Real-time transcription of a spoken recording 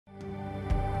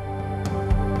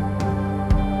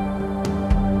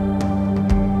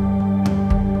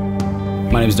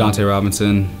My name is Donté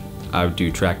Robinson. I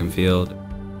do track and field.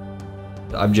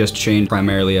 I've just trained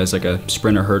primarily as like a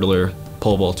sprinter, hurdler,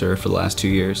 pole vaulter for the last 2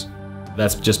 years.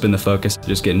 That's just been the focus,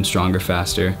 just getting stronger,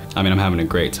 faster. I mean, I'm having a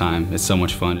great time. It's so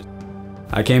much fun.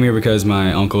 I came here because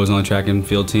my uncle was on the track and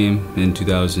field team in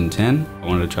 2010. I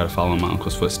wanted to try to follow in my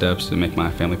uncle's footsteps and make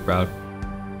my family proud.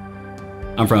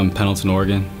 I'm from Pendleton,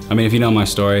 Oregon. I mean, if you know my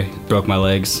story, broke my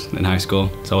legs in high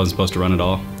school, so I wasn't supposed to run at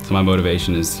all. So my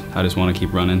motivation is I just want to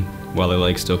keep running while their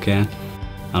legs still can.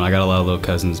 And I got a lot of little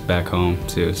cousins back home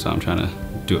too, so I'm trying to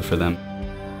do it for them.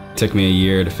 It took me a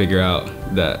year to figure out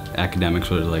that academics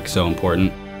were like so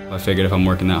important. I figured if I'm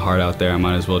working that hard out there, I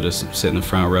might as well just sit in the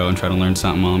front row and try to learn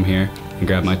something while I'm here and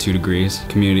grab my 2 degrees,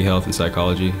 community health and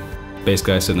psychology.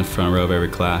 Basically, I sit in the front row of every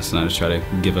class and I just try to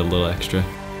give it a little extra.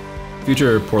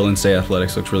 Future Portland State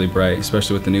athletics looks really bright,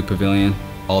 especially with the new pavilion.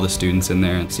 All the students in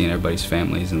there and seeing everybody's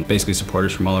families and basically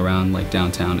supporters from all around, like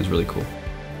downtown, is really cool.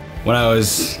 When I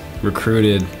was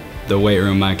recruited, the weight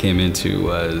room I came into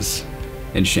was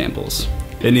in shambles.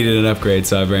 It needed an upgrade,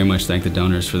 so I very much thank the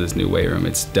donors for this new weight room.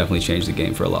 It's definitely changed the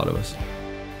game for a lot of us.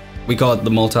 We call it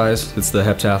the multis. It's the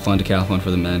heptathlon, decathlon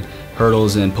for the men.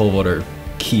 Hurdles and pole vault are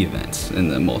key events in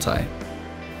the multi.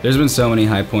 There's been so many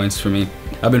high points for me.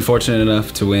 I've been fortunate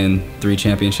enough to win 3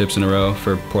 championships in a row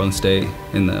for Portland State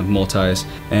in the multis,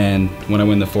 and when I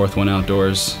win the 4th one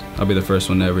outdoors, I'll be the first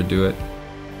one to ever do it.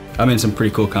 I'm in some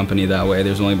pretty cool company that way.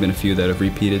 There's only been a few that have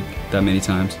repeated that many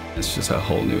times. It's just a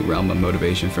whole new realm of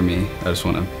motivation for me. I just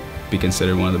want to be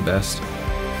considered one of the best.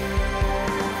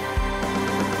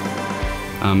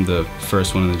 I'm the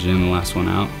first one in the gym, the last one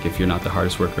out. If you're not the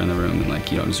hardest worker in the room, then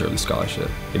like you don't deserve the scholarship.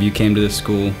 If you came to this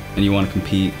school and you want to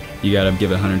compete, you gotta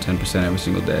give it 110% every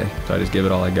single day. So I just give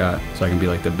it all I got so I can be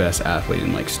like the best athlete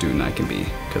and like student I can be,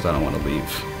 because I don't want to leave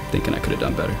thinking I could have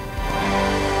done better.